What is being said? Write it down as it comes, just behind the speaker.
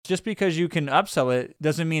just because you can upsell it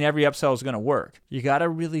doesn't mean every upsell is going to work. You got to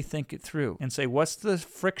really think it through and say, what's the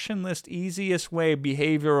frictionless, easiest way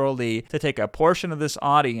behaviorally to take a portion of this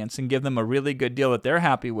audience and give them a really good deal that they're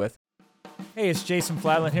happy with? Hey, it's Jason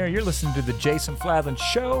Fladlien here. You're listening to The Jason Fladlien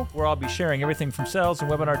Show, where I'll be sharing everything from sales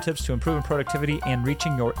and webinar tips to improving productivity and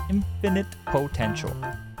reaching your infinite potential.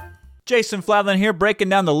 Jason Fladlien here, breaking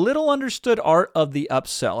down the little understood art of the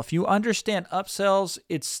upsell. If you understand upsells,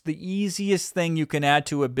 it's the easiest thing you can add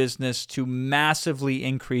to a business to massively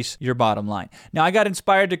increase your bottom line. Now, I got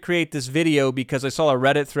inspired to create this video because I saw a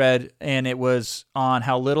Reddit thread, and it was on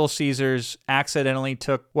how Little Caesars accidentally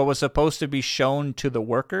took what was supposed to be shown to the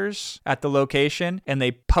workers at the location, and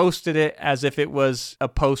they posted it as if it was a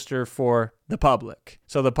poster for the public.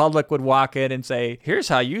 So the public would walk in and say, here's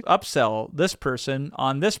how you upsell this person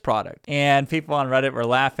on this product. And people on Reddit were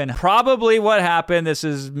laughing. Probably what happened, this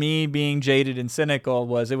is me being jaded and cynical,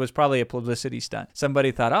 was it was probably a publicity stunt.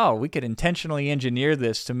 Somebody thought, oh, we could intentionally engineer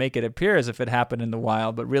this to make it appear as if it happened in the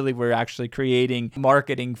wild, but really we're actually creating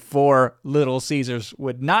marketing for Little Caesars.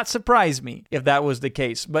 Would not surprise me if that was the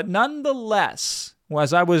case. But nonetheless,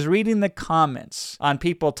 as I was reading the comments on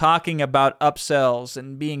people talking about upsells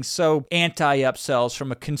and being so anti-upsells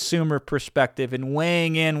from a consumer perspective and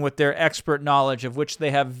weighing in with their expert knowledge of which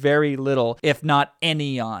they have very little, if not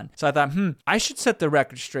any on. So I thought, I should set the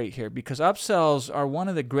record straight here because upsells are one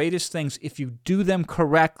of the greatest things if you do them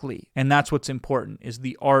correctly. And that's what's important, is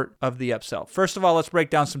the art of the upsell. First of all, let's break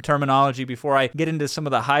down some terminology before I get into some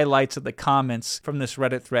of the highlights of the comments from this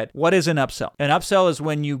Reddit thread. What is an upsell? An upsell is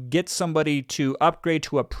when you get somebody to upgrade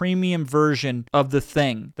to a premium version of the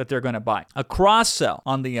thing that they're going to buy. A cross-sell,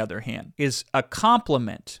 on the other hand, is a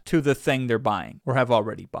complement to the thing they're buying or have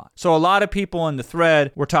already bought. So a lot of people in the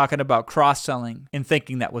thread were talking about cross-selling and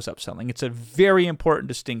thinking that was upselling. It's a very important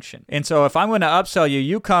distinction. And so if I'm going to upsell you,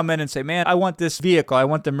 you come in and say, man, I want this vehicle. I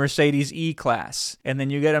want the Mercedes E-Class. And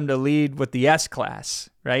then you get them to lead with the S-Class.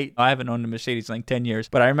 Right? I haven't owned a Mercedes in like 10 years,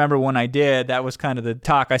 but I remember when I did, that was kind of the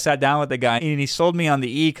talk. I sat down with the guy and he sold me on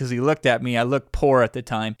the E because he looked at me. I looked poor at the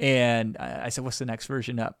time. And I said, what's the next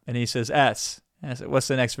version up? And he says, S. And I said, what's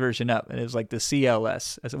the next version up? And it was like the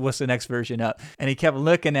CLS. I said, what's the next version up? And he kept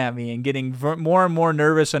looking at me and getting more and more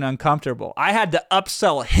nervous and uncomfortable. I had to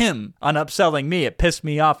upsell him on upselling me. It pissed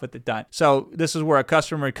me off at the time. So this is where a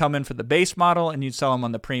customer would come in for the base model and you'd sell them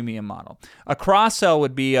on the premium model. A cross-sell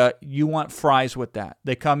would be you want fries with that.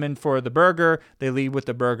 They come in for the burger, they leave with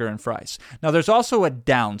the burger and fries. Now there's also a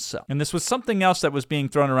downsell. And this was something else that was being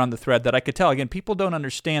thrown around the thread that I could tell. Again, people don't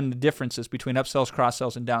understand the differences between upsells,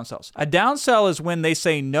 cross-sells, and downsells. A downsell is when they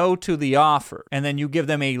say no to the offer and then you give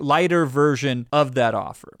them a lighter version of that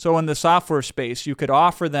offer. So in the software space, you could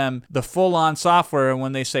offer them the full-on software, and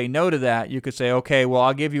when they say no to that, you could say, okay, well,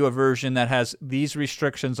 I'll give you a version that has these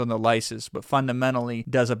restrictions on the license, but fundamentally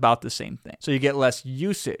does about the same thing. So you get less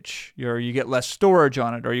usage, or you get less storage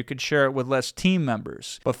on it, or you could share it with less team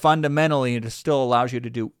members, but fundamentally it still allows you to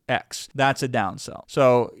do X. That's a downsell.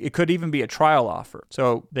 So it could even be a trial offer.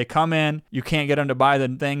 So they come in, you can't get them to buy the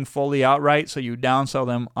thing fully outright, so you downsell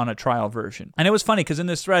them on a trial version. And it was funny because in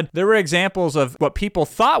this thread, there were examples of what people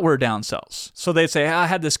thought were downsells. So they'd say, I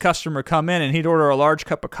had this customer come in and he'd order a large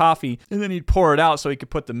cup of coffee and then he'd pour it out so he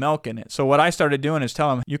could put the milk in it. So what I started doing is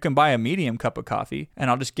tell him, you can buy a medium cup of coffee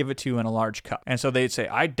and I'll just give it to you in a large cup. And so they'd say,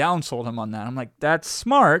 I downsold him on that. I'm like, that's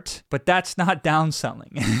smart, but that's not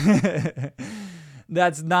downselling.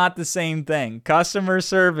 That's not the same thing. Customer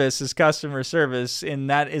service is customer service, and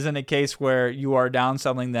that isn't a case where you are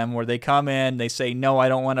downselling them, where they come in, they say, no, I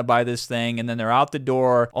don't want to buy this thing, and then they're out the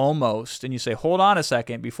door almost, and you say, hold on a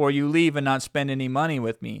second, before you leave and not spend any money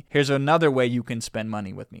with me, here's another way you can spend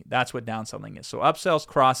money with me. That's what downselling is. So upsells,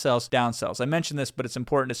 cross-sells, downsells. I mentioned this, but it's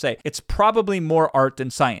important to say, it's probably more art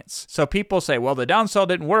than science. So people say, well, the downsell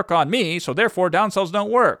didn't work on me, so therefore downsells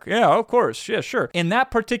don't work. Yeah, of course. Yeah, sure. In that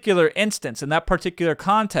particular instance, in that particular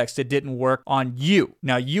context, it didn't work on you.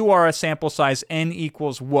 Now, you are a sample size n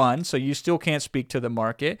equals 1, so you still can't speak to the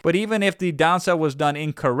market. But even if the downsell was done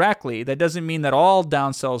incorrectly, that doesn't mean that all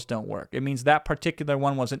downsells don't work. It means that particular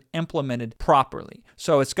one wasn't implemented properly.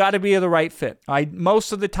 So it's got to be the right fit.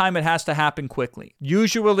 Most of the time, it has to happen quickly.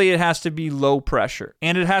 Usually, it has to be low pressure,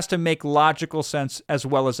 and it has to make logical sense as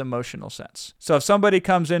well as emotional sense. So if somebody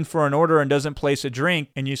comes in for an order and doesn't place a drink,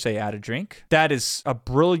 and you say, add a drink, that is a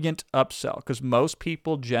brilliant upsell, because most those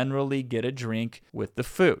people generally get a drink with the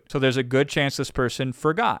food. So there's a good chance this person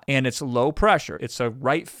forgot, and it's low pressure. It's a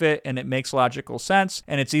right fit, and it makes logical sense,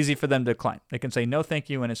 and it's easy for them to decline. They can say no thank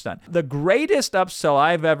you and it's done. The greatest upsell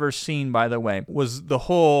I've ever seen, by the way, was the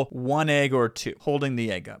whole 1 egg or 2, holding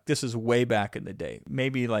the egg up. This is way back in the day,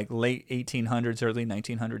 maybe like late 1800s, early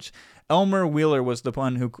 1900s. Elmer Wheeler was the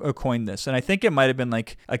one who coined this. And I think it might have been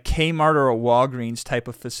like a Kmart or a Walgreens type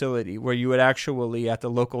of facility where you would actually at the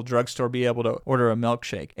local drugstore be able to order a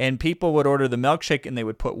milkshake. And people would order the milkshake and they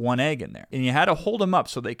would put 1 egg in there. And you had to hold them up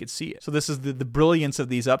so they could see it. So this is the brilliance of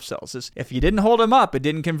these upsells. Is if you didn't hold them up, it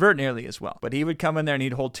didn't convert nearly as well. But he would come in there and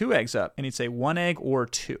he'd hold 2 eggs up and he'd say 1 egg or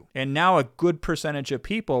 2. And now a good percentage of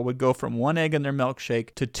people would go from 1 egg in their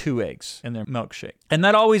milkshake to 2 eggs in their milkshake. And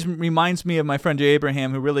that always reminds me of my friend Jay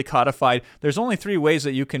Abraham, who really codified there's only 3 ways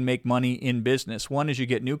that you can make money in business. 1 is you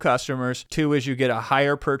get new customers. 2 is you get a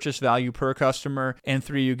higher purchase value per customer. And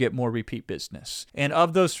 3, you get more repeat business. And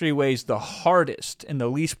of those 3 ways, the hardest and the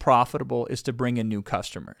least profitable is to bring in new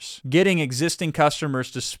customers. Getting existing customers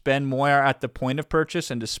to spend more at the point of purchase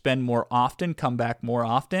and to spend more often, come back more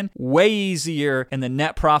often, way easier, and the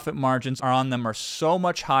net profit margins on them are so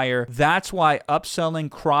much higher. That's why upselling,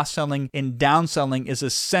 cross-selling, and downselling is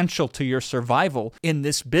essential to your survival in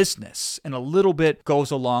this business. And a little bit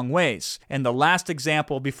goes a long ways. And the last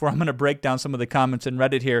example, before I'm going to break down some of the comments in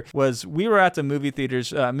Reddit here, was we were at the movie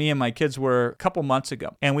theaters, me and my kids were a couple months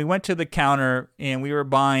ago, and we went to the counter and we were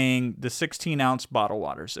buying the 16-ounce bottle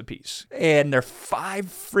waters a piece. And they're $5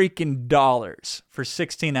 freaking for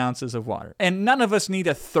 16 ounces of water. And none of us need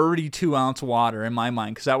a 32-ounce water in my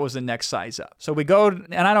mind, because that was the next size up. So we go,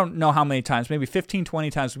 and I don't know how many times, maybe 15, 20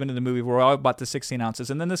 times we've been to the movie where we all bought the 16 ounces.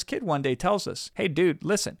 And then this kid one day tells us, hey, dude,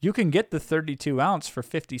 listen, you can get the 32 ounce for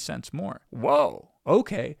 50 cents more. Whoa.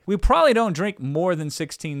 Okay. We probably don't drink more than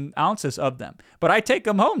 16 ounces of them, but I take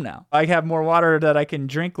them home now. I have more water that I can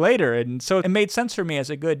drink later. And so it made sense for me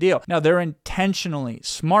as a good deal. Now they're intentionally,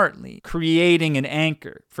 smartly creating an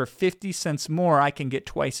anchor. For 50 cents more, I can get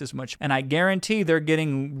twice as much. And I guarantee they're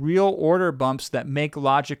getting real order bumps that make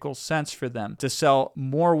logical sense for them to sell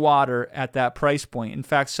more water at that price point. In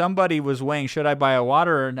fact, somebody was weighing, should I buy a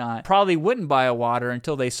water or not? Probably wouldn't buy a water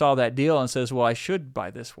until they saw that deal and says, well, I should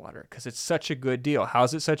buy this water because it's such a good deal.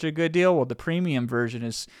 How's it such a good deal? Well, the premium version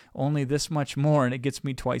is only this much more and it gets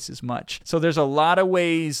me twice as much. So there's a lot of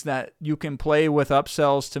ways that you can play with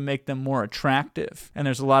upsells to make them more attractive. And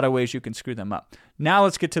there's a lot of ways you can screw them up. Now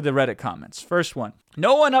let's get to the Reddit comments. First one.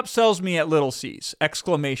 No one upsells me at Little C's! !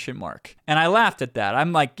 And I laughed at that.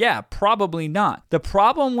 I'm like, yeah, probably not. The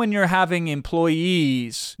problem when you're having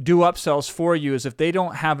employees do upsells for you is if they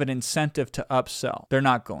don't have an incentive to upsell, they're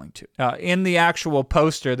not going to. In the actual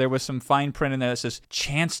poster, there was some fine print in there that says,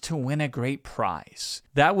 chance to win a great prize.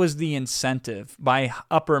 That was the incentive by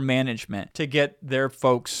upper management to get their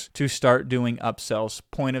folks to start doing upsells,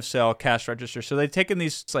 point of sale, cash register. So they've taken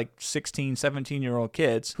these like 16, 17-year-old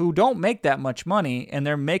kids who don't make that much money, and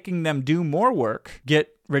they're making them do more work,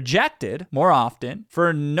 get rejected more often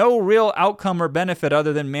for no real outcome or benefit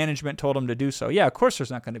other than management told them to do so. Yeah, of course there's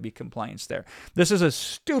not going to be compliance there. This is a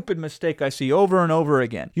stupid mistake I see over and over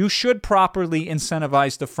again. You should properly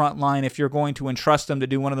incentivize the front line if you're going to entrust them to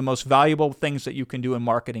do one of the most valuable things that you can do in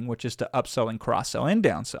marketing, which is to upsell and cross-sell and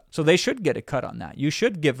downsell. So they should get a cut on that. You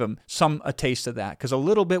should give them a taste of that, because a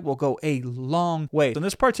little bit will go a long way. In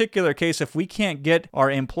this particular case, if we can't get our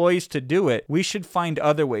employees to do it, we should find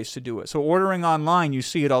other ways to do it. So ordering online, you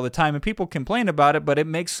see it all the time, and people complain about it, but it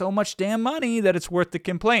makes so much damn money that it's worth the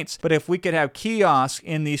complaints. But if we could have kiosks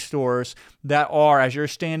in these stores that are, as you're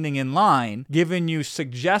standing in line, giving you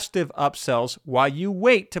suggestive upsells while you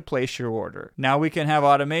wait to place your order. Now we can have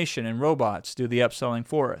automation and robots do the upselling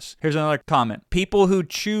for us. Here's another comment. People who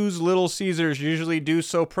choose Little Caesars usually do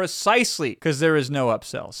so precisely because there is no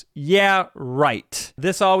upsells. Yeah, right.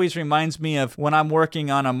 This always reminds me of when I'm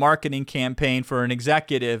working on a marketing campaign for an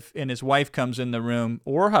executive and his wife comes in the room,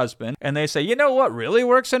 or husband, and they say, you know what really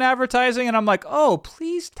works in advertising? And I'm like, oh,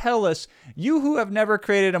 please tell us, you who have never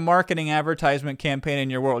created a marketing advertisement campaign in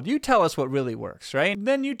your world, you tell us what really works, right? And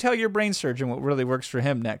then you tell your brain surgeon what really works for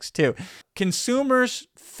him next too. Consumers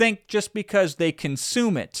think just because they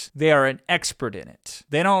consume it, they are an expert in it.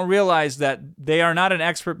 They don't realize that they are not an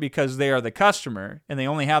expert because they are the customer and they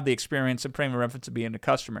only have the experience and frame of reference of being a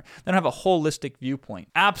customer. They don't have a holistic viewpoint.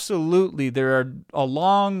 Absolutely, there are a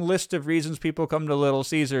long list of reasons people come to Little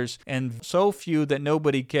Caesars and so few that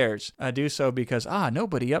nobody cares. I do so because,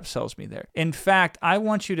 nobody upsells me there. In fact, I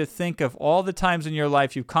want you to think of all the times in your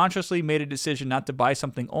life you consciously made a decision not to buy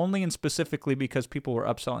something only and specifically because people were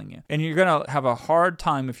upselling you. And you're going going to have a hard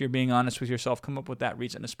time, if you're being honest with yourself, come up with that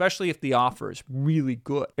reason, especially if the offer is really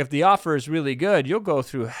good. If the offer is really good, you'll go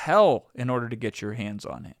through hell in order to get your hands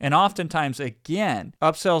on it. And oftentimes, again,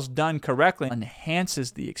 upsells done correctly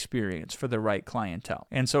enhances the experience for the right clientele.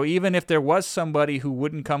 And so even if there was somebody who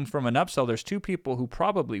wouldn't come from an upsell, there's two people who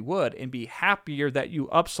probably would and be happier that you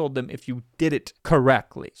upsold them if you did it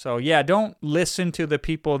correctly. So yeah, don't listen to the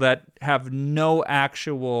people that have no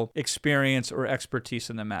actual experience or expertise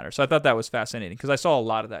in the matter. So I thought that was fascinating because I saw a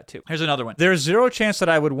lot of that too. Here's another one. There's zero chance that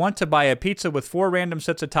I would want to buy a pizza with 4 random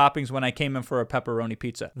sets of toppings when I came in for a pepperoni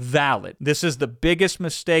pizza. Valid. This is the biggest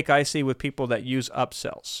mistake I see with people that use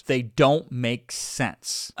upsells. They don't make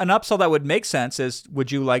sense. An upsell that would make sense is,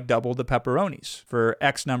 would you like double the pepperonis for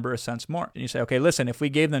X number of cents more? And you say, okay, listen, if we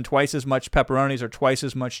gave them twice as much pepperonis or twice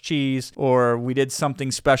as much cheese, or we did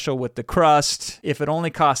something special with the crust, if it only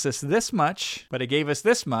cost us this much, but it gave us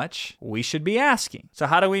this much, we should be asking. So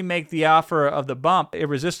how do we make the offer of the bump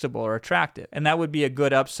irresistible or attractive? And that would be a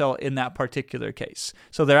good upsell in that particular case.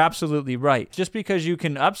 So they're absolutely right. Just because you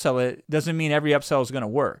can upsell it doesn't mean every upsell is going to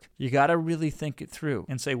work. You got to really think it through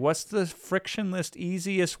and say, what's the frictionless,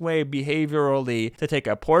 easiest way behaviorally to take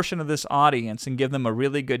a portion of this audience and give them a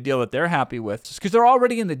really good deal that they're happy with? Because they're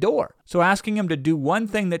already in the door. So asking them to do one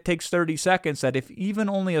thing that takes 30 seconds, that if even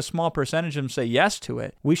only a small percentage of them say yes to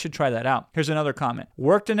it, we should try that out. Here's another comment.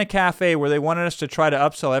 Worked in a cafe where they wanted us to try to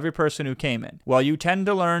upsell every person who came in. Well, you tend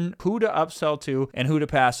to learn who to upsell to and who to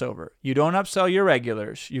pass over. You don't upsell your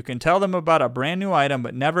regulars. You can tell them about a brand new item,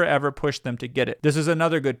 but never ever push them to get it. This is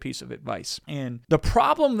another good piece of advice. And the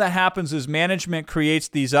problem that happens is management creates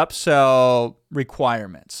these upsell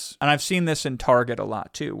requirements. And I've seen this in Target a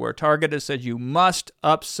lot too, where Target has said you must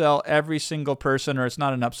upsell every single person, or it's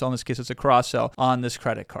not an upsell, in this case it's a cross-sell, on this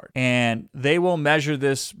credit card. And they will measure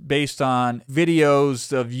this based on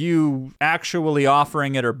videos of you actually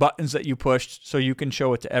offering it or buttons that you pushed so you can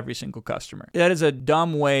show it to every single customer. That is a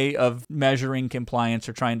dumb way of measuring compliance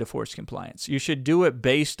or trying to force compliance. You should do it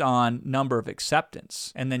based on number of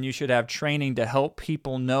acceptance. And then you should have training to help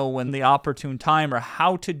people know when the opportune time or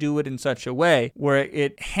how to do it in such a way where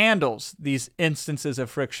it handles these instances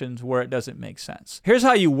of frictions where it doesn't make sense. Here's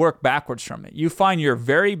how you work backwards from it. You find your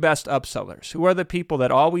very best upsellers, who are the people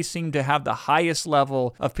that always seem to have the highest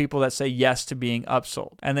level of people that say yes to being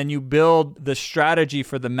upsold. And then you build the strategy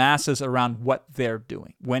for the masses around what they're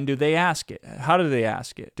doing. When do they ask it? How do they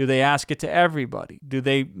ask it? Do they ask it to everybody? Do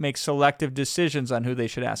they make selective decisions on who they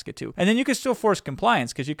should ask it to? And then you can still force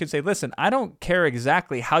compliance, because you can say, listen, I don't care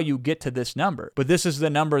exactly how you get to this number, but this is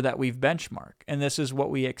the number that we've benchmarked. And this is what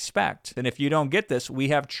we expect. And if you don't get this, we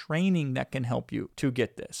have training that can help you to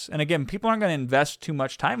get this. And again, people aren't going to invest too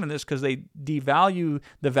much time in this because they devalue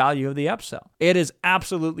the value of the upsell. It is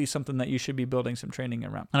absolutely something that you should be building some training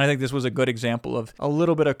around. And I think this was a good example of a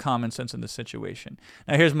little bit of common sense in this situation.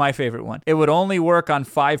 Now, here's my favorite one. It would only work on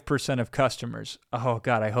 5% of customers. Oh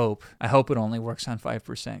God, I hope it only works on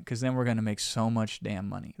 5%, because then we're going to make so much damn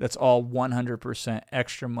money. That's all 100%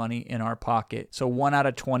 extra money in our pocket. So 1 out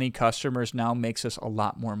of 20 customers now makes us a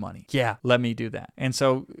lot more money. Yeah, let me do that. And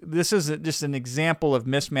so this is just an example of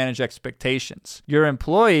mismanaged expectations. Your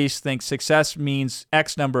employees think success means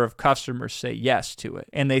X number of customers say yes to it,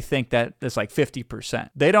 and they think that it's like 50%.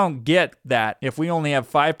 They don't get that if we only have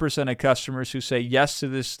 5% of customers who say yes to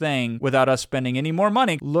this thing without us spending any more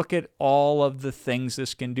money, look at all of the things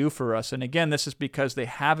this can do for us. And again, this is because they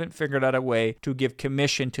haven't figured out a way to give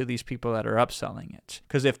commission to these people that are upselling it.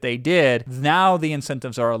 Because if they did, now the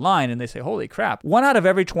incentives are aligned and they say, holy crap, 1 out of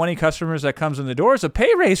every 20 customers that comes in the door is a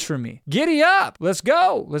pay raise for me. Giddy up. Let's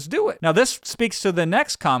go. Let's do it. Now, this speaks to the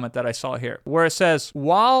next comment that I saw here, where it says,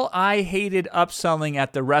 while I hated upselling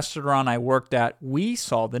at the restaurant I worked at, we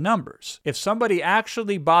saw the numbers. If somebody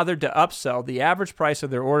actually bothered to upsell, the average price of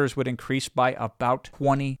their orders would increase by about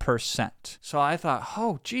 20%. So I thought,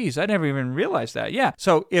 oh, geez, I never even realized that. Yeah.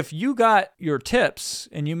 So if you got your tips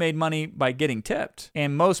and you made money by getting tipped,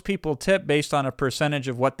 and most people tip based on a percentage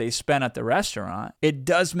of what they spent at the restaurant, it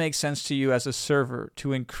does make sense to you as a server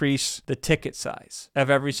to increase the ticket size of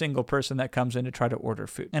every single person that comes in to try to order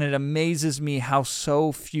food. And it amazes me how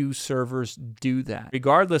so few servers do that,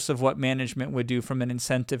 regardless of what management would do from an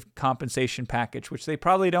incentive compensation package, which they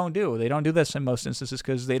probably don't do. They don't do this in most instances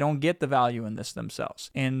because they don't get the value in this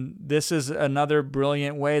themselves. And this is another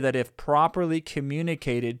brilliant way that, if properly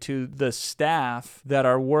communicated to the staff that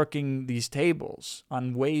are working these tables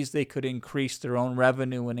on ways they could increase their own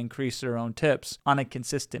revenue and increase their own tips on a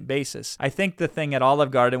consistent basis. I think the thing at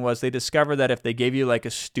Olive Garden was they discovered that if they gave you like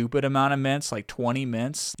a stupid amount of mints, like 20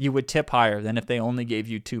 mints, you would tip higher than if they only gave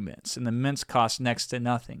you 2 mints. And the mints cost next to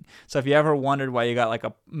nothing. So if you ever wondered why you got like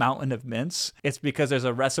a mountain of mints, it's because there's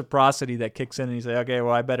a reciprocity that kicks in and you say, okay,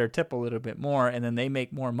 well, I better tip a little bit more. And then they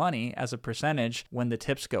make more money as a percentage when the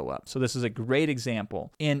tips go up. So this is a great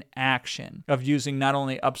example in action of using not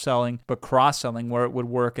only upselling, but cross-selling where it would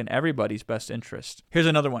work in everybody's best interest. Here's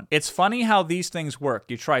another one. It's funny how these things work.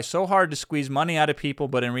 You try so hard to squeeze money out of people,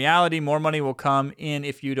 but in reality, more money will come in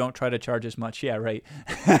if you don't try to charge as much. Yeah, right.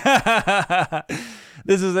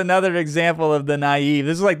 This is another example of the naive.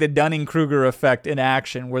 This is like the Dunning-Kruger effect in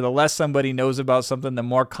action, where the less somebody knows about something, the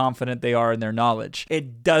more confident they are in their knowledge.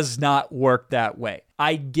 It does not work that way.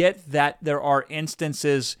 I get that there are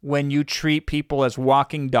instances when you treat people as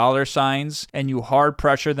walking dollar signs and you hard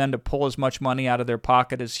pressure them to pull as much money out of their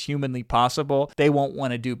pocket as humanly possible, they won't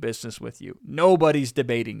want to do business with you. Nobody's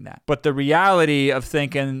debating that. But the reality of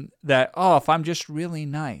thinking that, oh, if I'm just really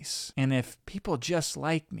nice and if people just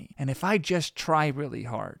like me and if I just try really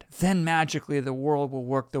hard, then magically the world will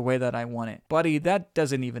work the way that I want it. Buddy, that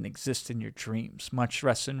doesn't even exist in your dreams, much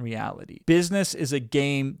less in reality. Business is a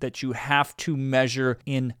game that you have to measure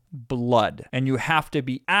in blood, and you have to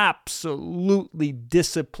be absolutely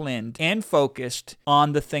disciplined and focused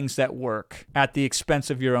on the things that work at the expense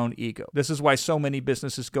of your own ego. This is why so many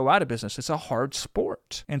businesses go out of business. It's a hard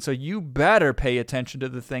sport. And so you better pay attention to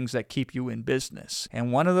the things that keep you in business.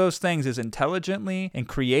 And one of those things is intelligently and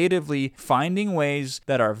creatively finding ways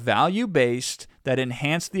that are value-based, that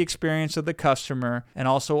enhance the experience of the customer and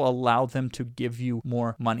also allow them to give you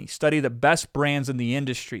more money. Study the best brands in the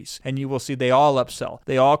industries and you will see they all upsell.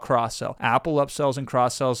 They all cross-sell. Apple upsells and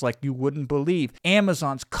cross-sells like you wouldn't believe.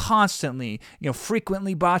 Amazon's constantly,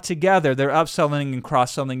 frequently bought together. They're upselling and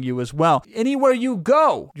cross-selling you as well. Anywhere you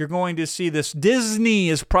go, you're going to see this. Disney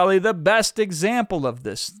is probably the best example of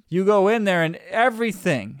this. You go in there and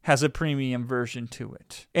everything has a premium version to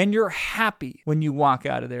it. And you're happy when you walk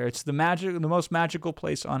out of there. It's the most magical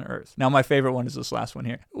place on earth. Now, my favorite one is this last one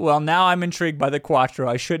here. Well, now I'm intrigued by the Quattro.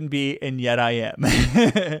 I shouldn't be, and yet I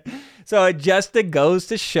am. So it just goes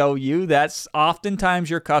to show you that oftentimes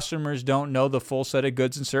your customers don't know the full set of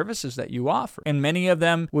goods and services that you offer. And many of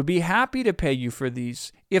them would be happy to pay you for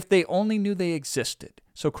these if they only knew they existed.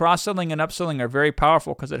 So cross-selling and upselling are very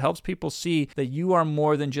powerful because it helps people see that you are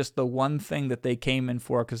more than just the one thing that they came in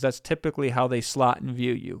for, because that's typically how they slot and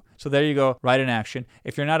view you. So there you go, right in action.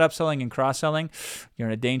 If you're not upselling and cross-selling, you're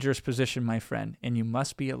in a dangerous position, my friend, and you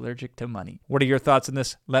must be allergic to money. What are your thoughts on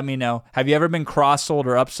this? Let me know. Have you ever been cross-sold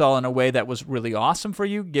or upsell in a way that was really awesome for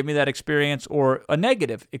you? Give me that experience, or a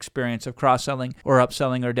negative experience of cross-selling or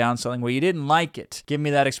upselling or downselling where you didn't like it. Give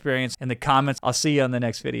me that experience in the comments. I'll see you on the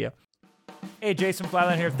next video. Hey, Jason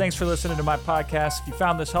Flatland here. Thanks for listening to my podcast. If you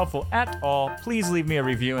found this helpful at all, please leave me a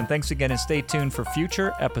review, and thanks again, and stay tuned for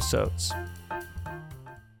future episodes.